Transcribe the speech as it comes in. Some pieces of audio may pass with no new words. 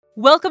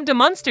Welcome to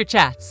Monster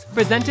Chats,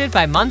 presented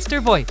by Monster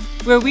VoIP,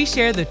 where we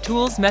share the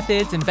tools,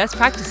 methods, and best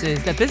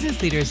practices that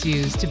business leaders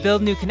use to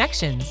build new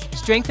connections,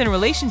 strengthen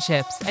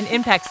relationships, and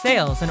impact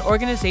sales in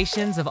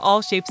organizations of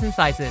all shapes and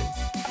sizes.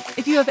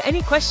 If you have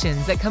any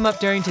questions that come up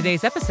during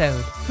today's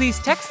episode, please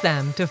text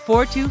them to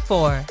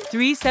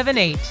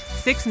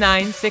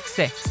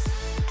 424-378-6966.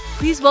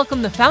 Please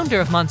welcome the founder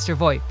of Monster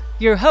VoIP,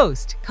 your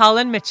host,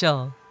 Colin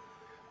Mitchell.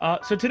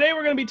 So today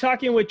we're going to be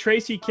talking with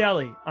Tracy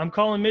Kelly. I'm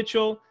Colin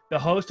Mitchell, the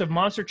host of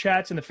Monster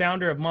Chats and the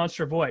founder of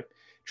Monster VoIP.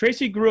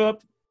 Tracy grew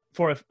up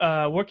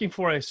working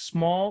for a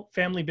small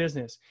family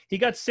business. He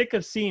got sick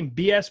of seeing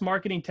BS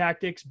marketing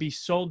tactics be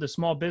sold to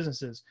small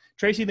businesses.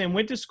 Tracy then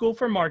went to school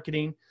for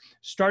marketing,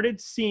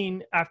 started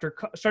selling after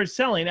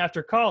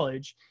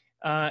college,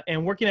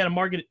 and working at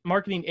a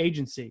marketing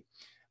agency.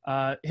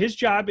 His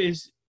job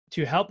is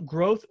to help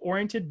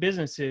growth-oriented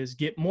businesses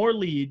get more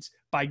leads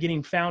by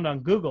getting found on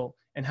Google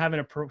and having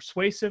a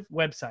persuasive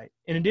website.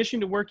 In addition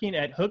to working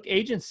at Hook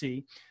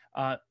Agency,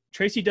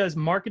 Tracy does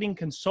marketing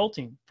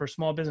consulting for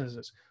small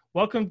businesses.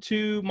 Welcome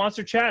to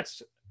Monster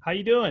Chats. How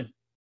you doing?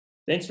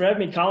 Thanks for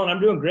having me, Colin.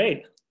 I'm doing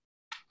great.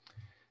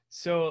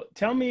 So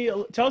tell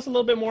us a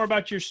little bit more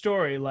about your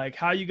story, like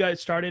how you got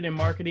started in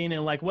marketing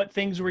and like what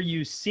things were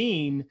you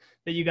seeing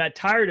that you got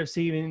tired of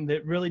seeing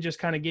that really just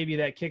kind of gave you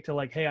that kick to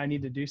like, hey, I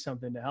need to do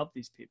something to help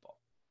these people.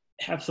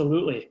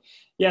 Absolutely.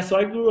 Yeah, so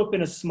I grew up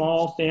in a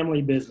small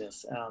family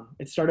business.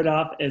 It started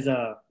off as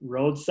a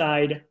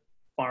roadside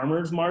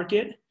farmer's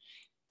market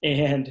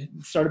and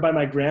started by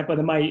my grandpa.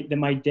 Then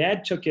my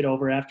dad took it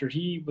over after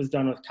he was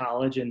done with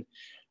college and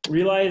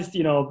realized,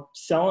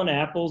 selling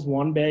apples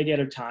one bag at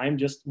a time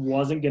just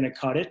wasn't going to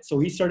cut it. So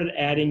he started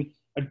adding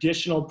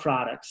additional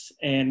products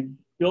and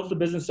built the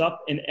business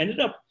up and ended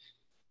up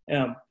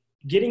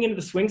getting into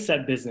the swing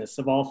set business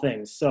of all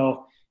things.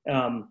 So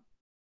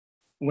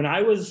when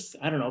I was,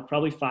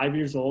 probably 5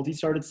 years old, he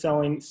started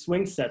selling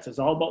swing sets. It was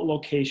all about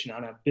location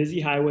on a busy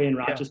highway in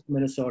Rochester,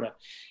 Minnesota.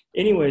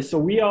 Anyway, so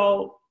we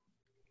all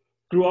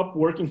grew up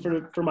working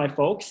for my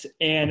folks.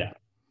 And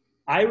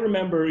I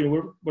remember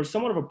we're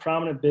somewhat of a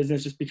prominent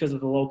business just because of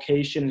the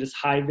location and just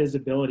high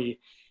visibility.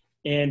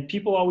 And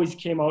people always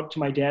came out to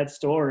my dad's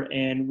store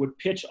and would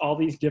pitch all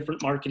these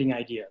different marketing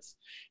ideas.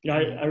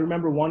 I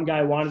remember one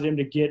guy wanted him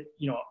to get,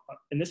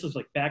 and this was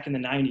like back in the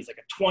 90s, like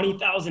a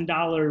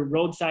 $20,000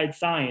 roadside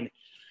sign.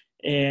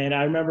 And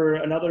I remember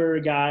another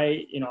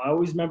guy, I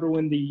always remember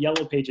when the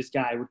Yellow Pages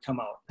guy would come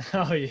out.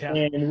 Oh, yeah.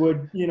 And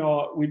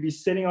we'd be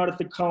sitting out at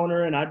the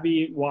counter and I'd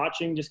be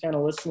watching, just kind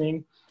of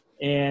listening.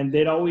 And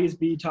they'd always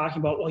be talking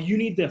about, well, you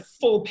need the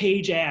full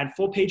page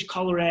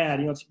color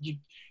ad.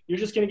 You're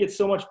just going to get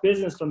so much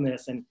business from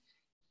this. And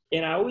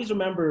I always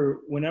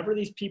remember whenever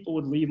these people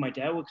would leave, my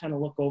dad would kind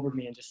of look over at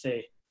me and just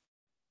say,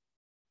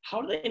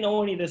 how do they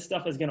know any of this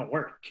stuff is going to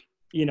work?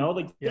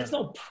 There's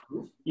no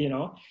proof,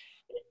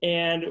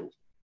 and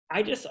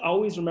I just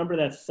always remember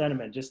that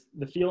sentiment, just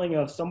the feeling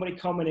of somebody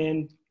coming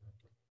in,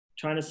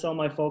 trying to sell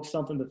my folks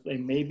something that they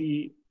may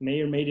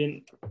or may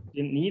didn't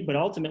need. But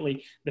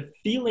ultimately, the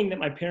feeling that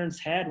my parents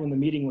had when the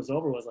meeting was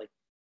over was like,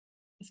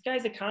 this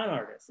guy's a con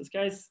artist. This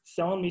guy's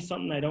selling me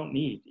something I don't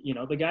need.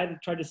 The guy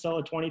that tried to sell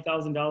a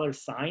 $20,000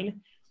 sign,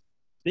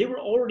 they were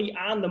already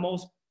on the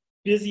most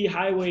busy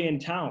highway in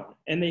town.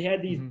 And they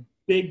had these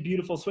big,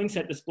 beautiful swing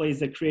set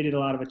displays that created a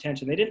lot of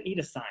attention. They didn't need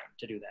a sign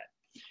to do that.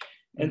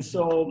 And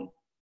so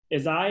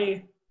as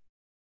I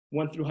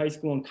went through high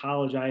school and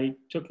college, I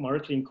took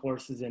marketing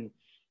courses and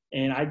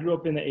I grew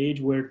up in the age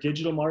where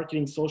digital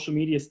marketing, social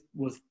media is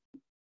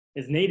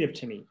native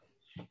to me.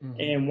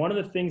 And one of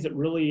the things that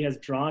really has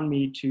drawn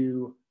me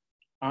to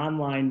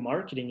online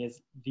marketing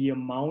is the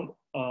amount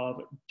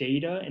of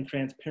data and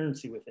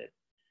transparency with it.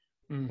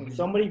 When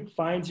somebody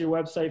finds your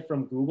website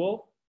from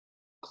Google,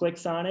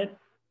 clicks on it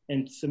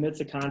and submits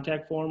a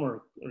contact form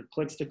or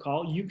clicks to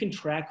call, you can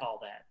track all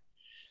that.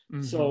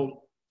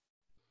 So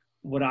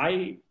what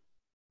I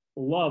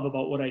love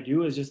about what I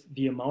do is just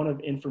the amount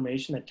of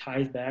information that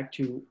ties back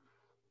to,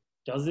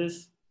 does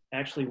this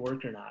actually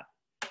work or not?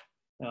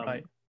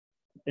 Right.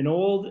 An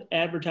old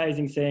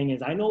advertising saying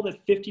is, I know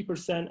that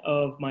 50%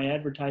 of my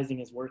advertising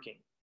is working.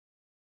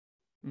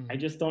 I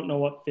just don't know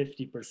what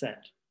 50%.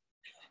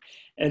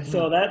 And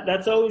so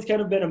that's always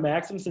kind of been a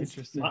maxim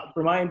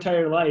for my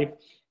entire life.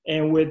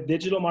 And with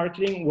digital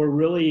marketing, we're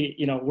really,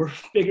 we're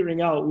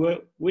figuring out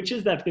which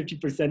is that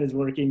 50% is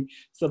working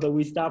so that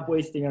we stop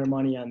wasting our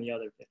money on the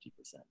other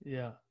 50%.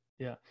 Yeah.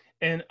 Yeah.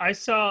 And I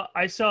saw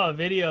a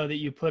video that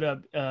you put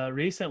up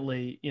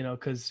recently,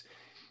 because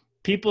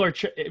people are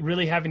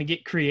really having to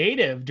get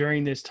creative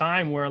during this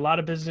time where a lot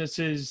of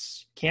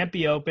businesses can't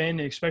be open,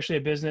 especially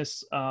a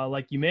business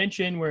like you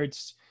mentioned, where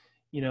it's,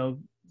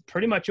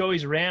 pretty much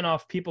always ran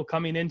off people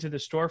coming into the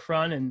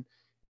storefront and,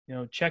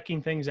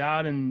 checking things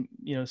out and,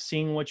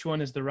 seeing which one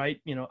is the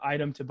right,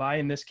 item to buy,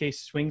 in this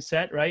case, swing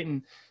set. Right.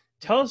 And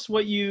tell us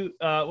what your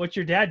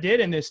dad did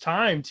in this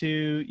time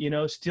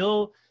to,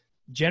 still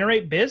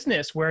generate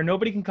business where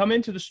nobody can come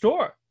into the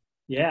store.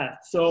 Yeah.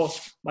 So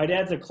my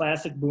dad's a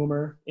classic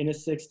boomer in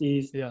his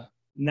 60s. Yeah.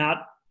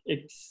 Not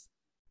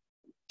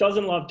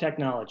doesn't love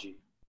technology.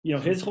 You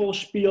know, his whole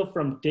spiel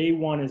from day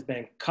one has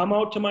been, come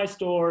out to my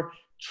store,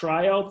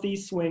 try out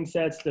these swing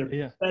sets.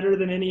 They're better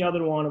than any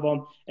other one of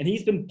them. And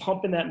he's been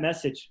pumping that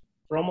message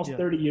for almost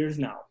 30 years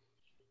now.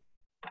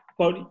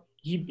 But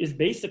he is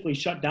basically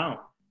shut down.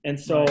 And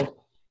so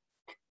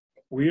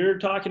we're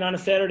talking on a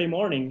Saturday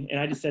morning, and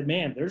I just said,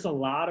 man, there's a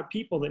lot of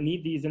people that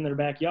need these in their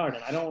backyard.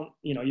 And I don't,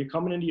 you know, you're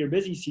coming into your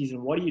busy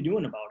season. What are you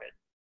doing about it?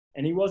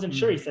 And he wasn't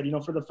sure. He said, you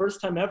know, for the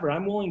first time ever,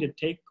 I'm willing to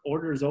take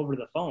orders over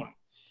the phone.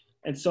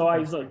 And so I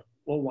was like,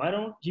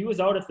 well, he was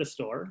out at the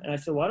store. And I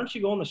said, why don't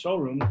you go in the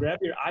showroom, grab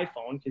your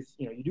iPhone, because,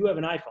 you know, you do have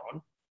an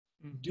iPhone,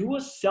 do a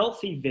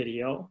selfie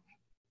video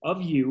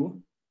of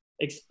you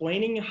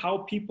explaining how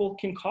people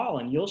can call,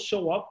 and you'll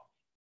show up,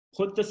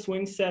 put the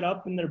swing set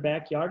up in their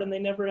backyard, and they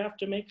never have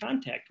to make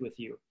contact with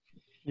you.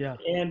 Yeah.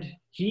 And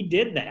he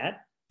did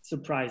that,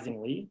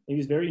 surprisingly. He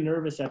was very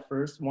nervous at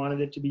first,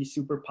 wanted it to be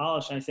super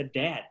polished. And I said,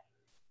 Dad,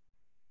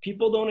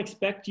 people don't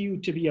expect you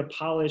to be a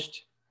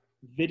polished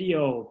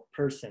video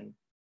person.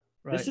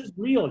 Right. This is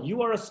real.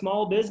 You are a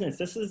small business.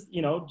 This is,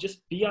 you know,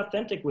 just be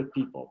authentic with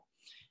people.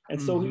 And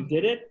so he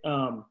did it.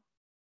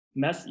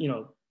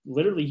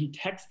 Literally he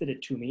texted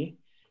it to me.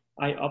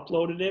 I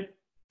uploaded it,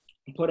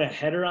 put a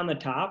header on the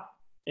top,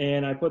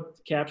 and I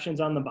put captions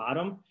on the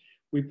bottom.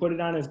 We put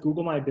it on his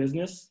Google My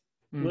Business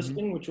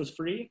listing, which was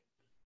free.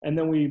 And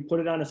then we put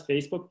it on his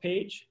Facebook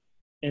page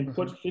and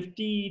put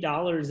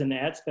 $50 in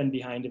ad spend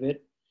behind of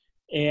it.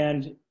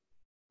 And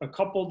a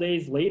couple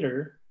days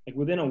later, like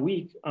within a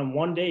week, on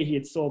one day, he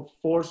had sold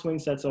 4 swing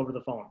sets over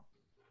the phone.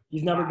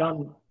 He's never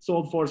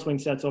sold 4 swing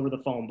sets over the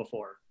phone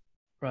before.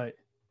 Right.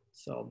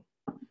 So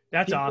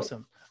that's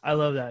awesome. I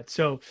love that.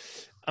 So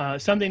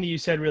something that you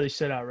said really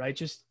stood out, right?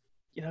 Just,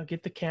 you know,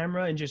 get the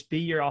camera and just be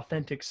your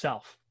authentic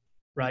self,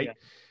 right?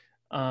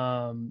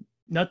 Yeah.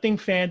 Nothing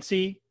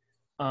fancy.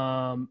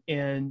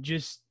 And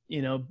just,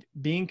 you know,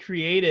 being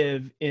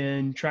creative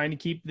in trying to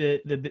keep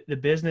the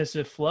business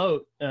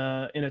afloat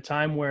in a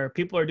time where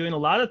people are doing a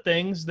lot of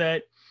things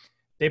that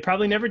they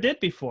probably never did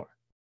before.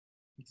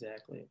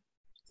 Exactly.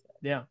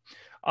 Yeah.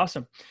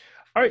 Awesome.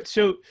 All right.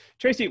 So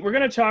Tracy, we're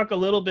going to talk a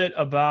little bit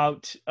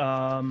about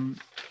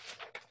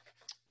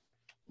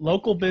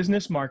local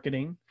business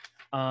marketing,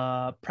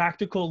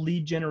 practical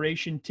lead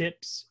generation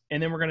tips,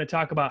 and then we're going to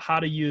talk about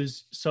how to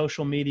use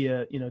social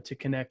media, you know, to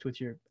connect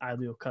with your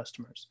ideal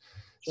customers.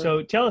 Sure.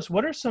 So tell us,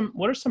 what are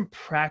some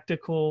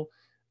practical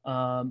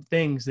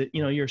things that,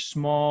 you know, your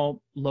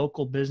small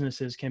local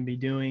businesses can be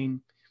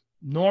doing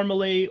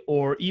normally,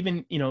 or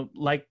even, you know,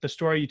 like the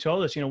story you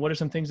told us, you know, what are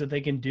some things that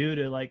they can do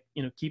to, like,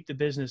 you know, keep the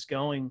business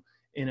going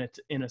in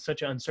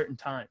such an uncertain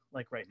time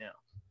like right now?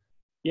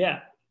 Yeah.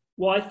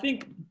 Well, I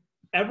think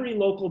every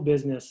local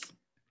business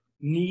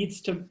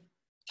needs to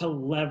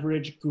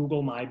leverage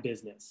Google My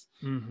Business.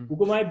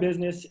 Google My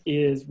Business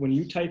is, when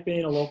you type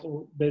in a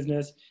local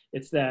business,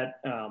 it's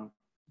that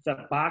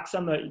box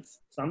on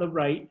the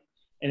right,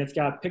 and it's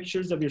got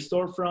pictures of your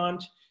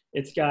storefront.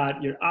 It's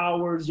got your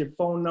hours, your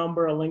phone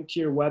number, a link to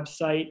your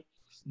website.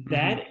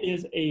 That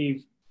is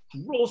a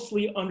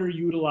grossly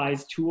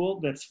underutilized tool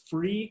that's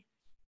free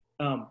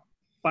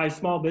by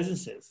small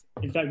businesses.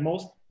 In fact,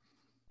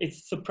 it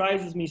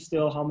surprises me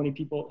still how many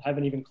people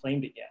haven't even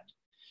claimed it yet.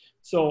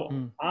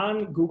 So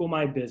on Google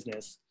My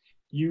Business,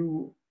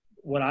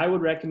 what I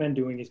would recommend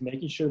doing is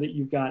making sure that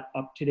you've got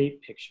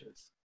up-to-date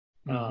pictures.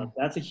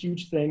 That's a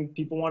huge thing.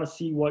 People want to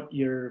see what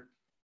your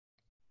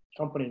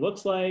company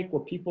looks like,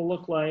 what people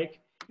look like.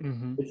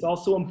 It's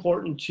also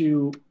important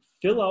to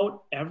fill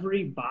out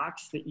every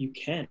box that you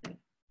can.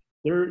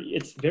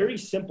 It's very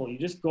simple. You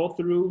just go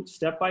through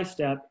step by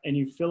step and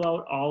you fill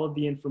out all of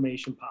the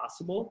information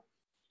possible.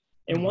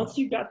 And once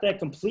you got that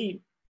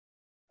complete,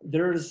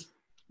 there's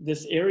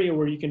this area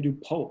where you can do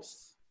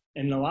posts.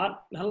 And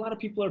not a lot of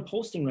people are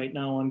posting right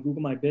now on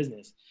Google My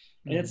Business.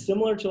 And it's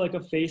similar to like a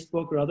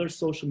Facebook or other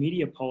social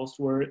media post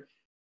where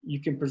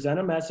you can present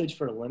a message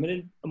for a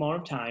limited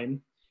amount of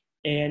time.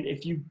 And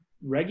if you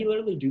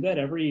regularly do that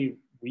every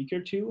week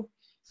or two,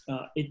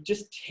 it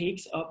just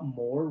takes up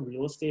more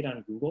real estate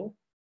on Google,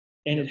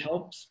 and it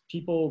helps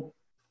people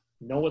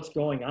know what's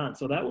going on.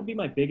 So that would be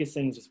my biggest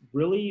thing, is just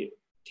really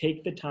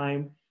take the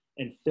time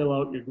and fill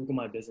out your Google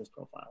My Business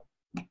profile.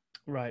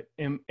 Right.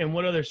 And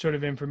what other sort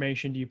of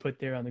information do you put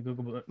there on the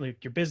Google,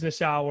 like your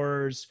business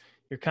hours,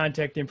 your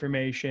contact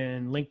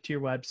information, link to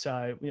your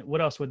website?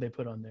 What else would they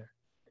put on there?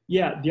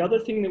 Yeah. The other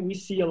thing that we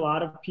see a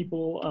lot of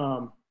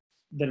people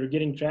that are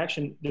getting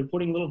traction, they're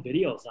putting little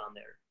videos on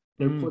there.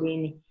 They're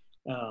putting,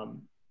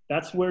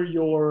 that's where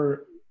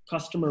your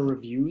customer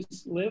reviews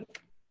live.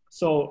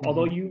 So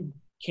although you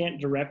can't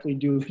directly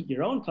do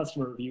your own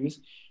customer reviews,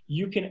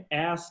 you can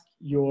ask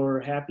your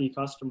happy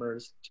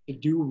customers to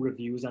do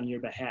reviews on your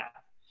behalf.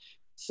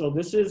 So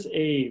this is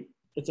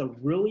it's a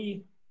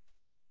really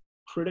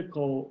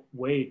critical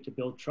way to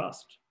build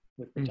trust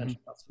with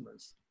potential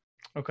customers.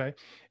 Okay.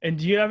 And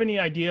do you have any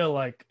idea,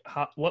 like,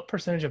 what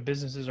percentage of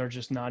businesses are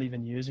just not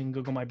even using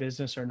Google My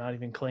Business or not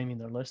even claiming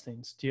their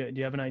listings? Do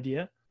you have an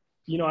idea?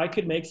 I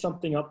could make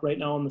something up right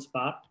now on the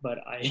spot, but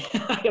I,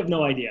 I have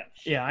no idea.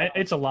 Yeah,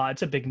 it's a lot.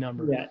 It's a big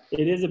number. Yeah,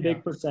 it is a big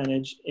Yeah.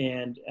 percentage.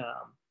 And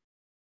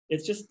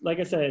it's just, like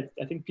I said,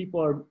 I think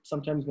people are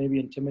sometimes maybe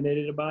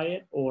intimidated by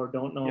it or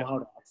don't know Yeah. how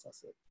to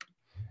access it.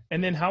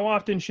 And then how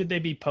often should they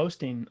be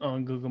posting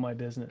on Google My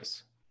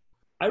Business?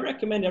 I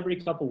recommend every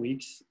couple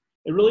weeks.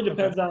 It really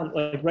depends on,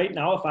 like right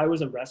now, if I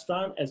was a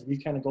restaurant, as we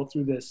kind of go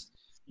through this,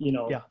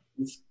 Yeah.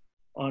 this,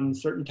 on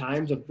certain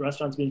times of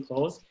restaurants being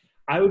closed,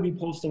 I would be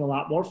posting a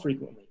lot more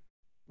frequently.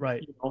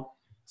 Right.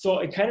 So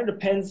it kind of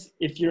depends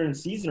if you're in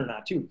season or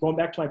not too. Going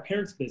back to my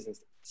parents'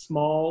 business,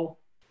 small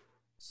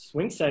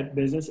swing set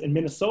business in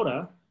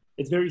Minnesota,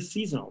 it's very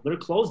seasonal. They're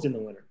closed in the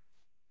winter,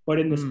 but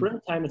in the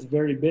springtime, it's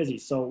very busy.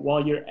 So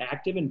while you're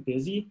active and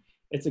busy,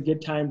 it's a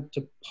good time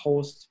to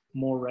post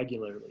more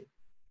regularly.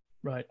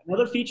 Right.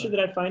 Another feature that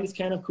I find is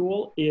kind of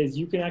cool is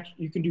you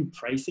can do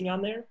pricing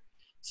on there.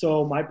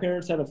 So my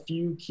parents have a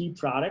few key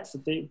products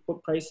that they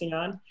put pricing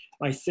on.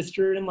 My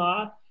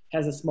sister-in-law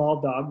has a small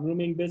dog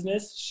grooming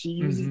business. She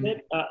uses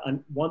it.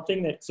 One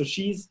thing so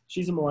she's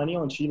a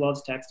millennial and she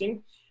loves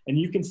texting, and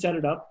you can set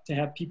it up to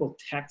have people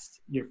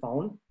text your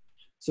phone.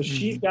 So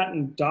she's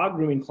gotten dog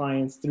grooming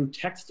clients through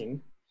texting.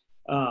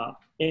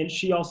 And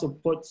she also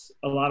puts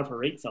a lot of her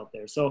rates out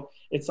there. So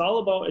it's all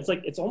about,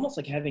 it's almost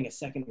like having a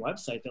second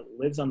website that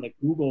lives on the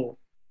Google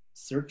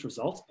search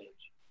results page.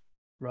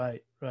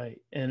 Right. Right.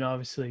 And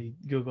obviously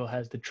Google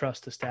has the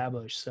trust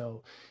established.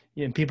 So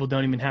people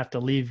don't even have to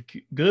leave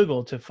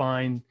Google to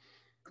find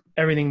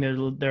everything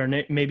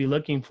they're maybe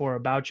looking for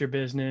about your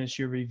business,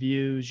 your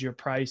reviews, your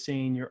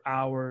pricing, your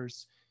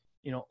hours,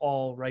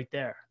 all right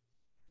there.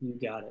 You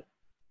got it.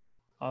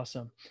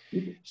 Awesome.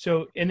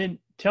 So, and then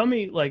tell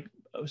me,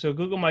 so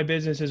Google My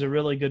Business is a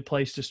really good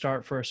place to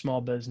start for a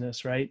small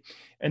business, right?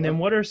 And then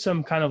what are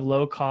some kind of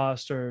low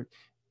cost or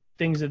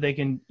things that they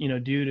can,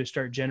 do to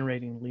start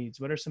generating leads?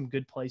 What are some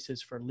good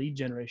places for lead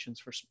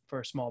generations for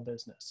a small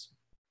business?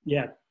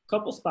 Yeah, a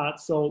couple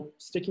spots. So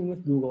sticking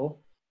with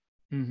Google,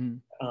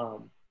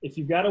 if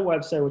you've got a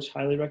website, which I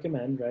highly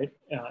recommend, right?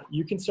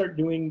 You can start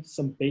doing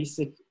some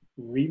basic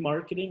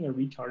remarketing or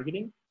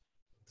retargeting.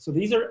 So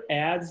these are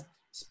ads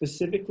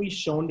specifically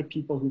shown to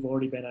people who've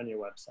already been on your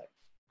website.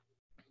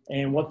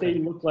 And what they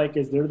look like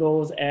is they're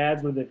those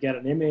ads where they've got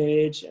an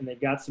image and they've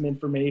got some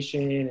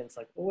information and it's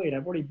like, oh wait,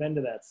 I've already been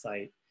to that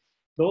site.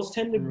 Those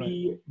tend to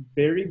be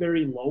very,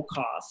 very low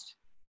cost,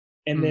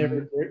 and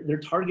they're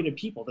targeted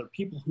people. They're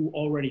people who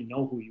already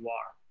know who you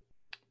are.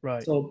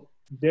 Right. So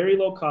very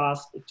low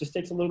cost. It just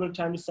takes a little bit of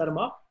time to set them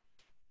up,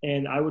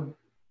 and I would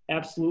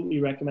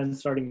absolutely recommend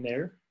starting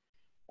there.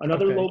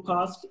 Another low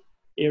cost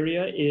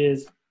area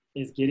is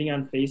getting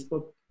on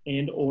Facebook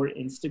and or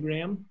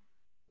Instagram,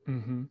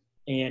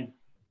 and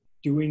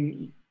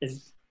doing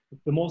is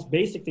the most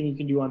basic thing you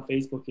can do on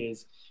Facebook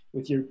is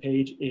with your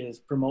page is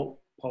promote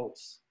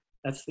posts.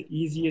 That's the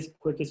easiest,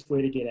 quickest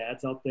way to get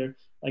ads out there.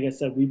 Like I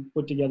said, we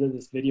put together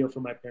this video for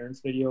my parents'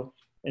 video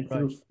and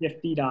threw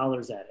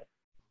 $50 at it.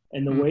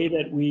 And the way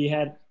that we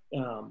had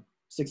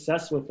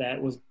success with that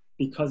was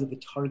because of the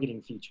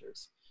targeting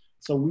features.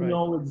 So we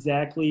know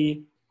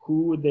exactly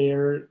who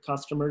their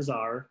customers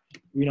are.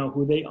 We know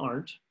who they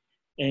aren't.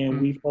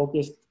 And we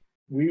focused,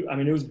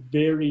 it was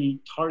very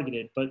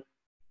targeted, but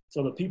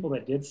so the people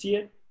that did see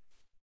it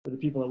were the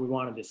people that we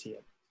wanted to see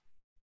it.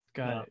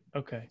 Got it.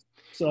 Okay.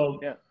 So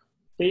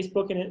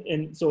Facebook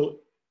and so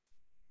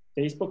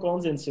Facebook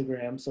owns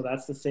Instagram, so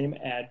that's the same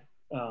ad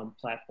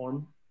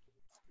platform.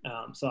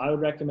 So I would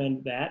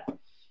recommend that.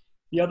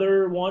 The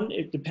other one,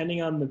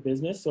 depending on the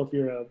business, so if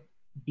you're a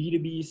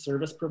B2B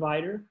service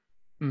provider,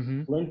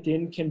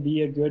 LinkedIn can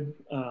be a good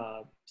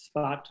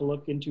spot to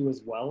look into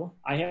as well.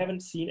 I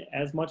haven't seen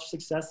as much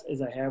success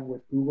as I have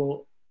with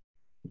Google,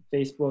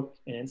 Facebook,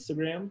 and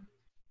Instagram,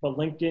 but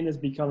LinkedIn is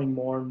becoming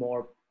more and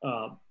more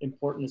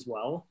important as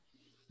well.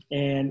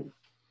 And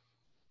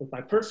with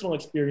my personal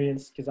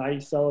experience, because I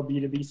sell a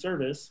B2B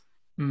service,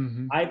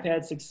 I've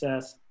had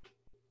success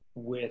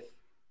with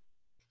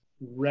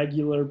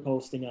regular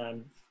posting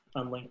on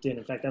LinkedIn.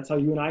 In fact, that's how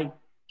you and I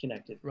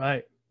connected.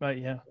 Right.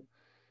 Yeah.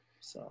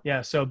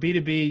 So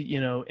B2B,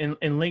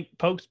 in link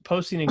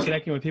posting and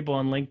connecting with people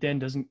on LinkedIn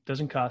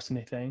doesn't cost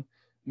anything.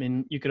 I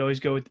mean, you could always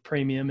go with the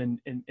premium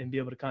and be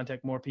able to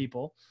contact more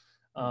people.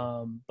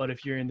 But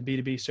if you're in the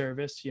B2B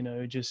service,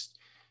 just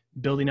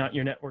building out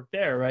your network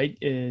there, right,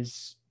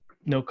 is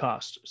no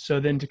cost. So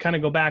then to kind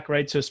of go back,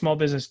 right? So small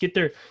business, get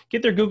their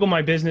Google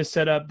My Business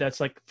set up. That's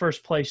like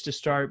first place to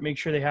start. Make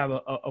sure they have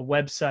a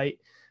website.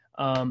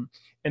 And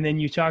then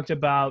you talked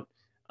about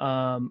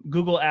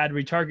Google ad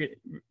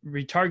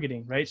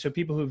retargeting, right? So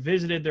people who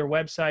visited their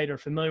website are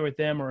familiar with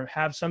them or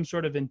have some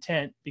sort of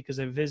intent because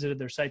they've visited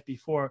their site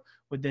before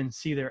would then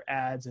see their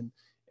ads, and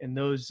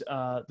those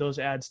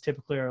ads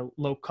typically are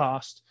low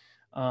cost,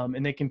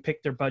 and they can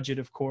pick their budget,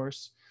 of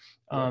course.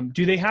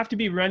 Do they have to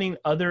be running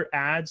other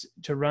ads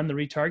to run the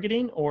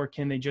retargeting, or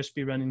can they just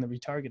be running the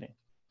retargeting?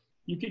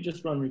 You could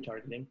just run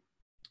retargeting.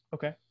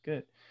 Okay,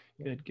 good.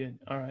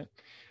 All right.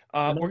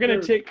 We're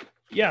going to take,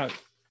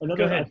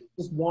 Go ahead.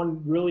 Just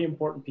one really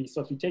important piece.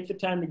 So if you take the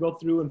time to go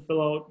through and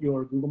fill out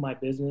your Google My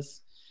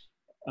Business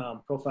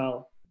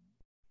profile,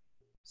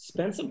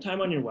 spend some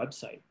time on your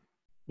website.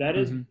 That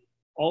is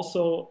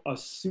also a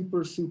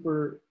super,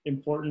 super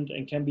important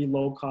and can be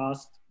low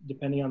cost,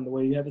 depending on the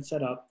way you have it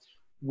set up,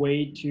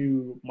 way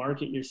to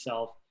market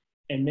yourself.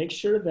 And make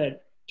sure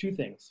that two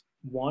things.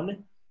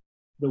 One,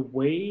 the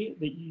way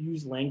that you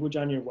use language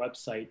on your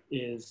website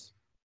is,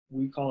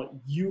 we call it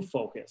you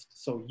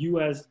focused. So you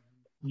as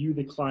you,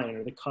 the client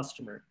or the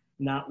customer,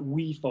 not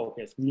we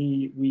focused,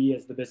 we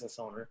as the business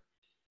owner.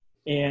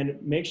 And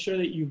make sure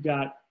that you've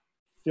got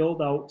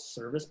filled out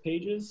service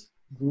pages.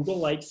 Google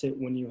likes it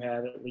when you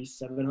have at least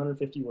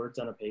 750 words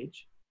on a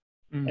page.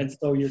 And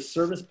so your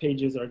service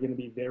pages are going to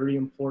be very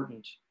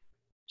important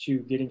to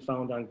getting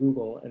found on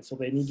Google. And so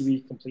they need to be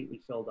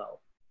completely filled out.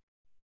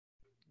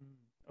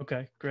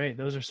 Okay, great.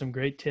 Those are some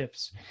great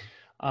tips.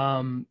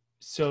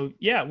 So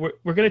yeah,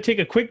 we're going to take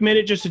a quick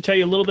minute just to tell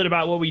you a little bit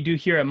about what we do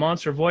here at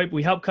Monster VoIP.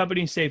 We help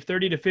companies save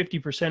 30 to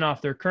 50%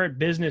 off their current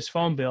business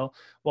phone bill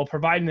while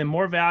providing them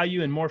more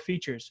value and more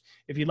features.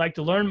 If you'd like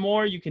to learn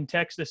more, you can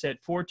text us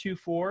at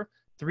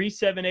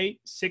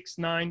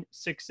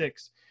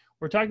 424-378-6966.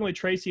 We're talking with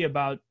Tracy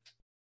about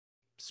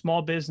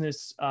small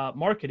business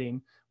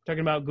marketing. We're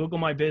talking about Google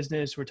My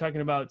Business. We're talking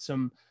about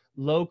some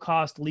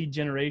low-cost lead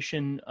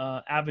generation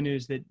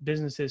avenues that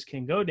businesses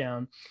can go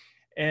down.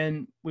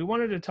 And we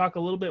wanted to talk a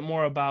little bit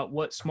more about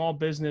what small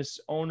business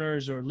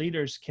owners or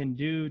leaders can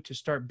do to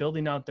start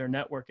building out their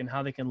network and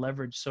how they can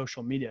leverage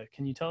social media.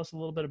 Can you tell us a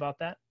little bit about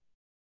that?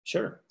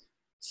 Sure.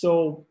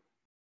 So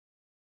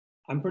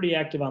I'm pretty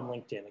active on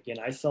LinkedIn. Again,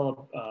 I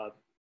sell a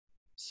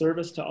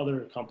service to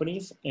other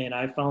companies, and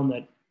I found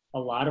that a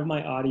lot of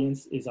my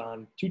audience is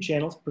on two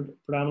channels,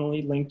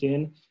 predominantly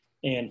LinkedIn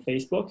and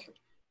Facebook.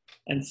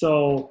 And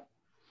so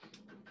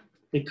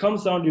it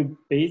comes down to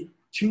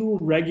two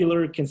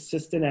regular,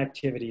 consistent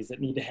activities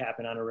that need to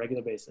happen on a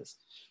regular basis.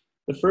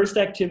 The first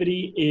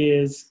activity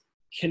is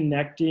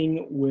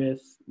connecting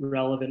with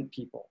relevant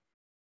people.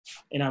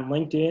 And on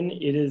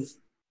LinkedIn,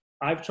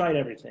 I've tried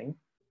everything.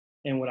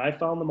 And what I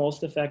found the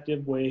most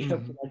effective way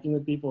of connecting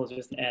with people is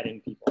just adding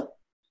people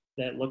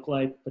that look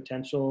like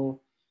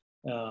potential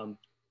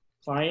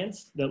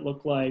clients, that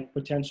look like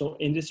potential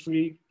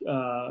industry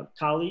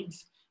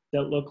colleagues,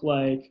 that look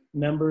like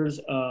members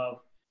of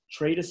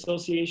trade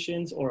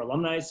associations or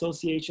alumni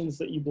associations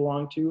that you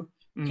belong to.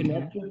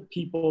 Connect with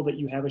people that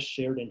you have a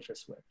shared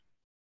interest with.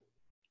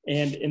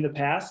 And in the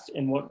past,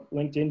 and what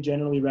LinkedIn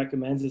generally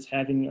recommends is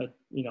having a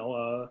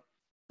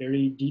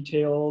very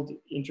detailed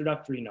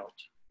introductory note.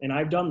 And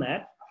I've done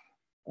that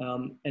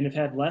and have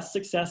had less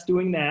success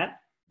doing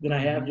that than I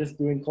have just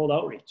doing cold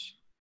outreach.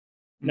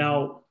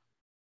 Now,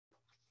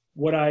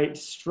 what I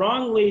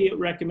strongly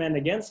recommend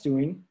against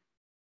doing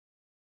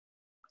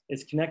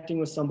is connecting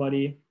with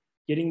somebody,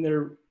 getting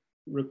their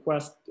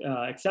request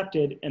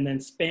accepted, and then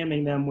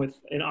spamming them with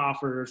an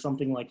offer or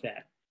something like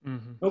that.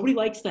 Nobody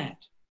likes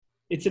that.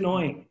 It's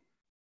annoying.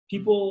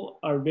 People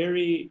are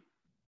very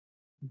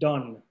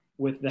done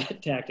with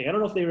that tactic. I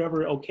don't know if they were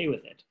ever okay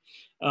with it.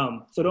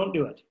 So don't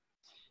do it.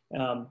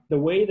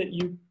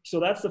 So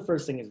that's the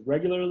first thing, is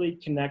regularly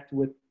connect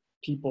with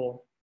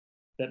people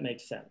that make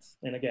sense.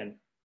 And again,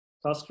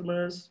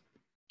 customers,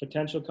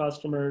 potential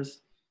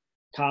customers,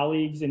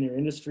 colleagues in your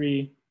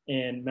industry,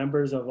 and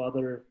members of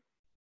other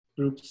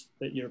groups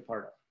that you're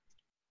part of.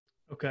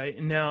 Okay.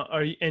 And now,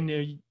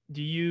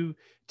 do you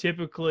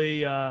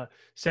typically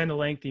send a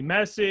lengthy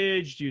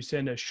message? Do you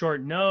send a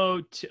short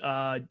note,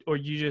 or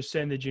you just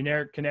send a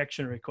generic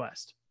connection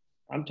request?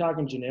 I'm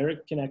talking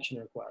generic connection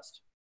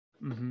request.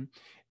 And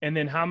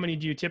then how many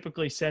do you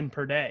typically send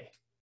per day?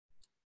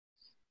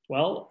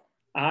 Well,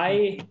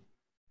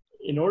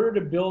 in order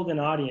to build an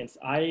audience,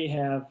 I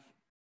have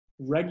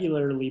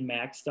regularly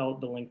maxed out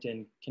the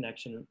LinkedIn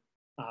connection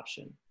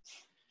option.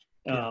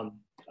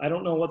 I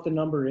don't know what the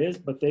number is,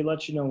 but they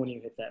let you know when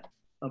you hit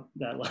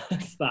that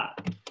last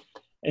spot.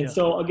 And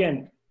so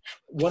again,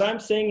 what I'm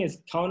saying is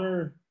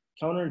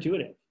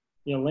counterintuitive.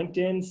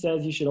 LinkedIn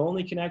says you should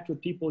only connect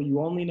with people you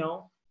only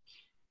know.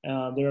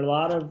 There are a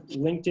lot of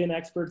LinkedIn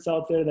experts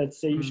out there that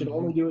say you should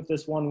only do it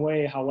this one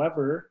way.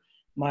 However,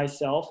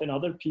 myself and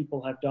other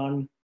people have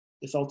done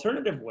this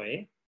alternative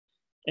way,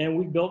 and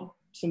we've built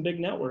some big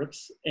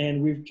networks,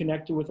 and we've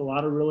connected with a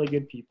lot of really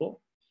good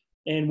people.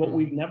 And what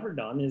we've never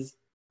done is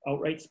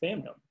outright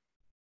spam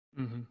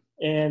them.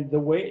 And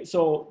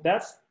so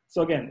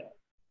again,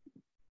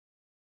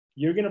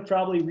 you're going to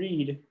probably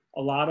read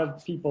a lot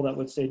of people that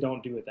would say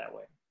don't do it that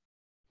way.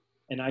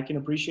 And I can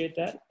appreciate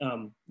that.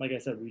 Like I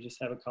said, we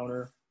just have a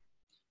counter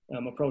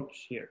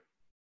approach here.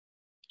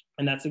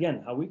 And that's,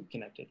 again, how we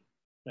connected,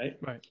 right?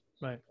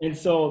 Right. And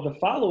so the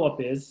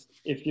follow-up is,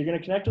 if you're going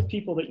to connect with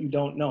people that you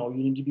don't know, you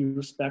need to be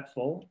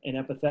respectful and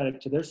empathetic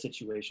to their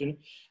situation.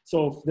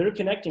 So if they're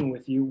connecting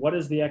with you, what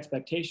is the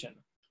expectation?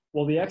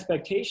 Well, the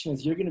expectation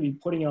is you're going to be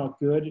putting out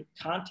good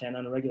content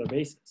on a regular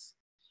basis.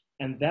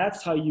 And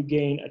that's how you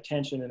gain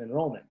attention and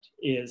enrollment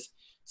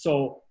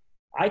so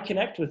I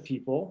connect with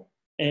people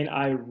and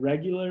I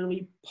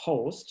regularly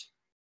post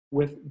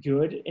with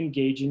good,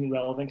 engaging,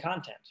 relevant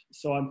content.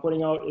 So I'm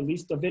putting out at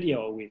least a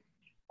video a week.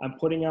 I'm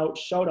putting out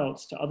shout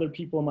outs to other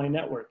people in my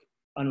network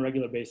on a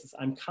regular basis.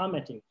 I'm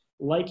commenting,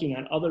 liking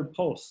on other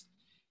posts.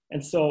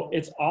 And so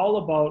it's all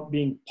about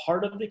being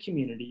part of the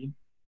community,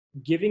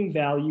 giving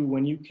value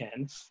when you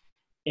can,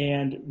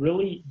 and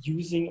really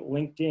using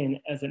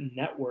LinkedIn as a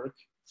network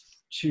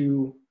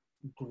to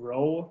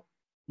grow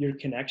your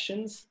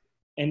connections.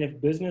 And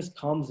if business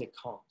comes, it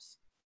comes.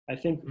 I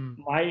think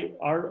my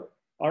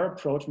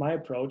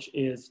approach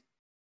is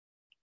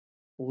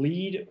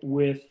lead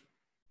with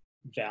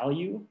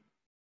value.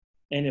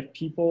 And if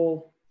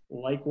people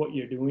like what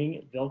you're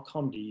doing, they'll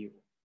come to you.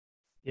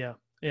 Yeah.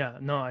 Yeah,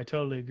 no, I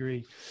totally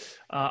agree.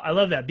 I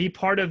love that. Be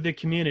part of the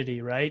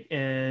community, right?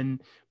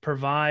 And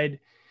provide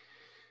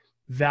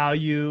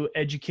value,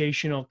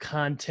 educational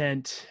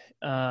content.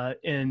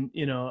 And,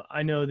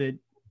 I know that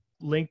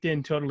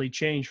LinkedIn totally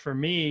changed for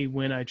me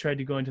when I tried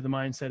to go into the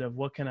mindset of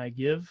what can I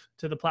give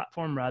to the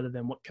platform rather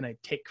than what can I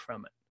take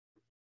from it.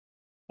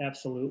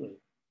 Absolutely.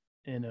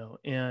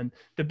 And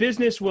the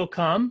business will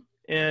come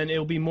and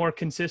it'll be more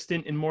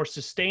consistent and more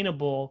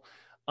sustainable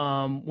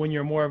when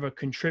you're more of a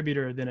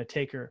contributor than a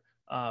taker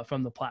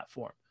from the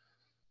platform.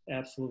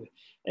 Absolutely.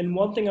 And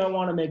one thing I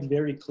want to make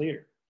very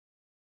clear.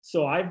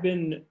 So I've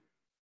been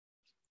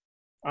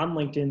on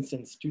LinkedIn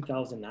since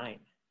 2009,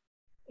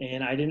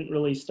 and I didn't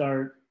really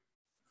start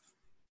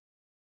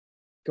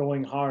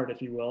going hard,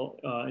 if you will,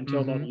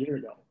 until about a year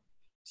ago.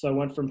 So I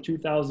went from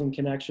 2,000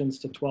 connections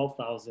to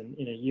 12,000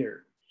 in a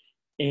year.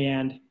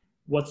 And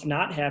what's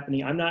not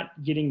happening, I'm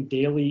not getting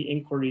daily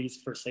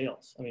inquiries for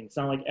sales. I mean, it's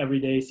not like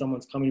every day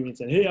someone's coming to me and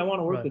saying, hey, I want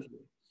to work with you.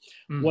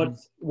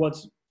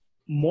 What's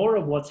more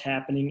of what's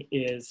happening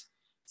is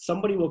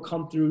somebody will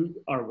come through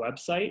our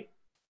website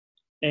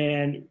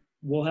and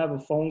we'll have a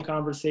phone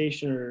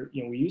conversation, or,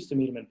 we used to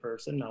meet them in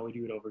person. Now we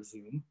do it over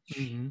Zoom.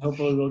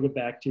 Hopefully we'll get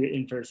back to it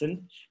in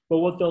person. But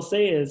what they'll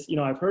say is,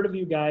 I've heard of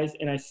you guys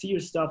and I see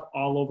your stuff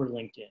all over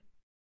LinkedIn.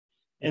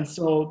 And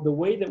so the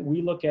way that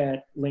we look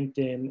at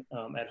LinkedIn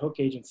at Hook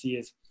Agency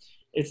is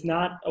it's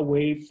not a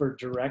way for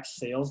direct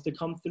sales to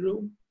come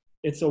through.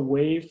 It's a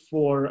way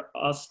for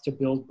us to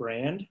build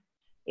brand.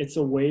 It's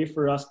a way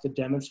for us to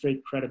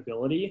demonstrate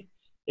credibility.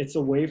 It's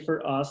a way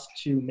for us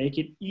to make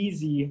it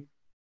easy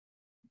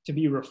to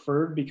be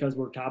referred because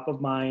we're top of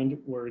mind,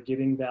 we're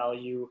giving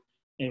value,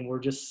 and we're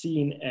just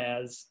seen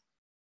as,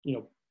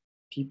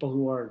 people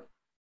who are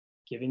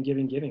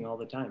giving all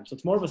the time. So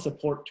it's more of a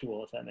support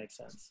tool, if that makes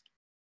sense.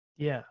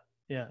 Yeah.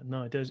 Yeah.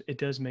 No, it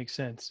does make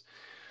sense.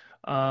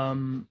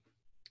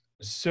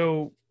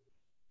 So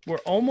we're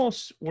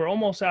almost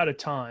out of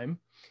time.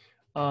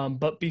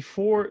 But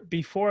before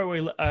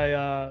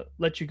I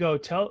let you go,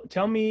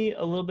 tell me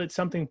a little bit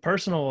something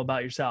personal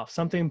about yourself,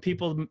 something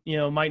people,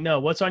 might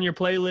know. What's on your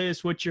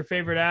playlist? What's your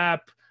favorite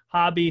app,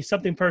 hobby,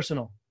 something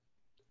personal?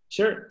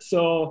 Sure.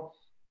 So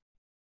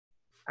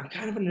I'm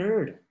kind of a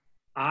nerd.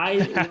 I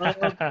love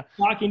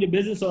talking to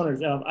business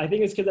owners. I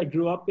think it's because I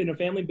grew up in a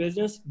family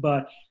business,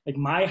 but like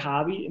my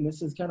hobby, and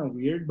this is kind of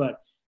weird, but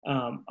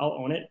I'll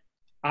own it.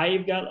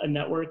 I've got a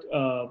network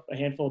of a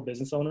handful of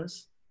business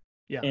owners,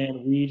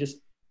 and we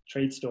just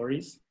trade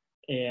stories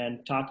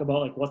and talk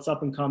about like what's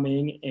up and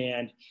coming.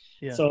 And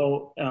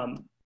so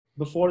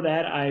before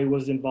that, I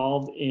was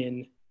involved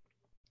in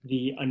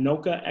the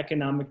Anoka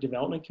Economic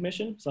Development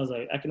Commission. So I was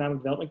an economic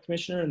development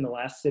commissioner in the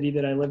last city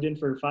that I lived in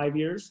for 5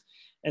 years.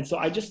 And so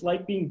I just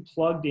like being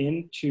plugged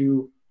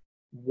into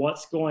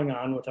what's going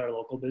on with our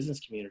local business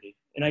community.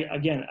 And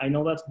I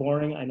know that's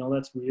boring. I know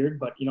that's weird,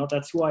 but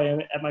that's who I am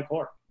at my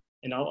core,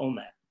 and I'll own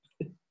that.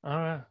 All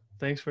right.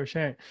 Thanks for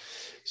sharing.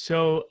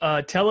 So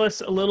tell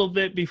us a little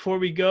bit before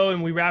we go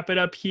and we wrap it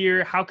up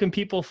here. How can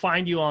people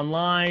find you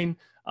online?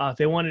 If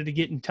they wanted to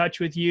get in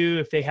touch with you,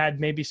 if they had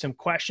maybe some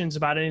questions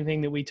about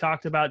anything that we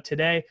talked about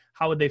today,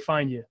 how would they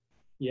find you?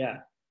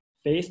 Yeah.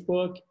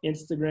 Facebook,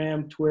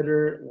 Instagram,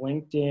 Twitter,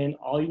 LinkedIn.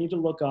 All you need to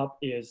look up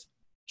is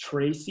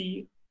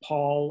Tracy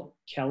Paul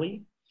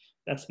Kelly.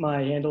 That's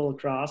my handle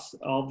across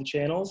all of the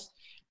channels.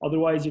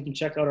 Otherwise, you can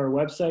check out our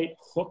website,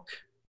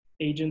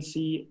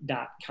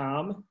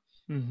 hookagency.com.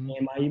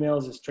 And my email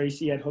is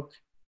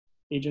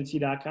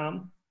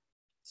tracy@hookagency.com.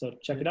 So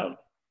check it out.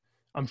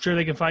 I'm sure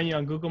they can find you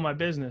on Google My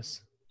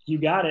Business. You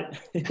got it.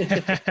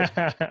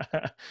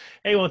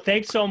 Hey, well,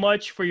 thanks so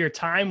much for your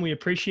time. We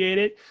appreciate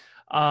it.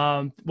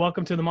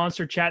 Welcome to the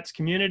Monster Chats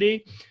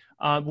community.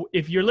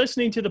 If you're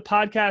listening to the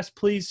podcast,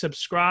 please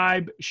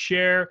subscribe,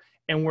 share,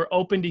 and we're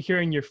open to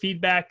hearing your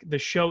feedback. The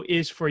show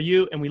is for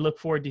you, and we look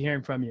forward to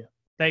hearing from you.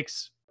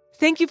 Thanks.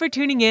 Thank you for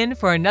tuning in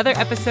for another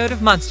episode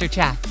of Monster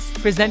Chats,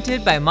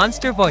 presented by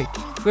Monster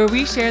VoIP, where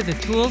we share the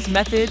tools,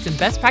 methods, and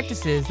best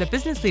practices that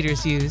business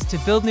leaders use to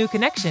build new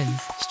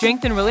connections,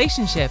 strengthen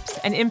relationships,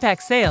 and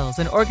impact sales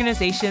in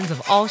organizations of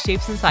all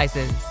shapes and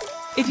sizes.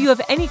 If you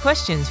have any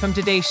questions from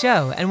today's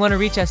show and want to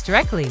reach us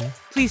directly,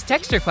 please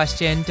text your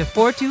question to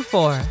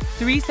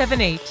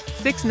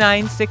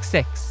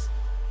 424-378-6966.